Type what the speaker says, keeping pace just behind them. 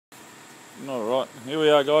Alright, here we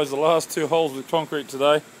are guys, the last 2 holes with concrete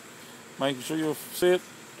today. Making sure you see it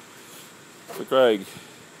for Craig.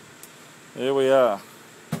 There we are.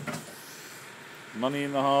 Money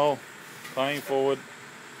in the hole, paying forward.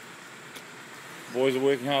 Boys are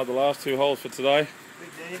working hard the last 2 holes for today.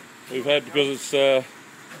 We've had, because it's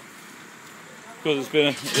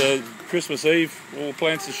been Christmas Eve, all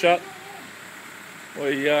plants are shut.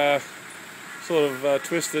 We sort of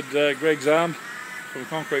twisted Greg's arm from a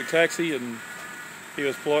concrete taxi, and he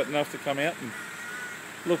was polite enough to come out and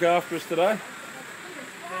look after us today.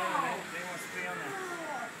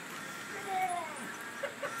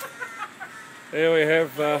 There we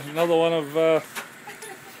have another one of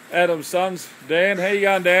Adam's sons, Dan. How you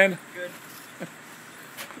going, Dan? Good.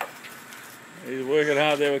 He's working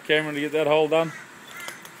hard there with Cameron to get that hole done.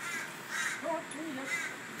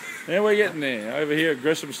 Now we're getting there, over here at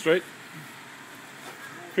Gresham Street.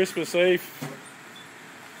 Christmas Eve.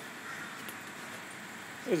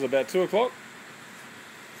 This is about 2 o'clock.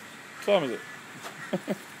 What time is it?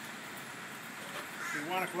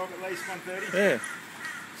 1 o'clock at least, 1:30. Yeah,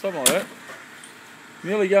 something like that.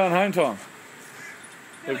 Nearly going home time.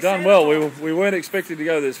 We've done well. We weren't expecting to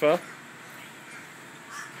go this far.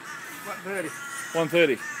 1:30.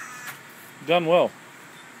 1:30. Done well.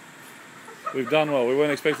 We've done well. We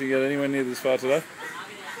weren't expecting to get anywhere near this far today.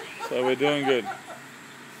 So we're doing good. I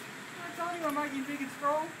told you I'm making big and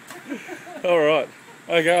strong. Alright.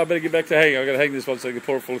 Okay, I better get back to hanging. I've got to hang this one so I can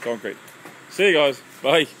pour it full of concrete. See you guys.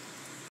 Bye.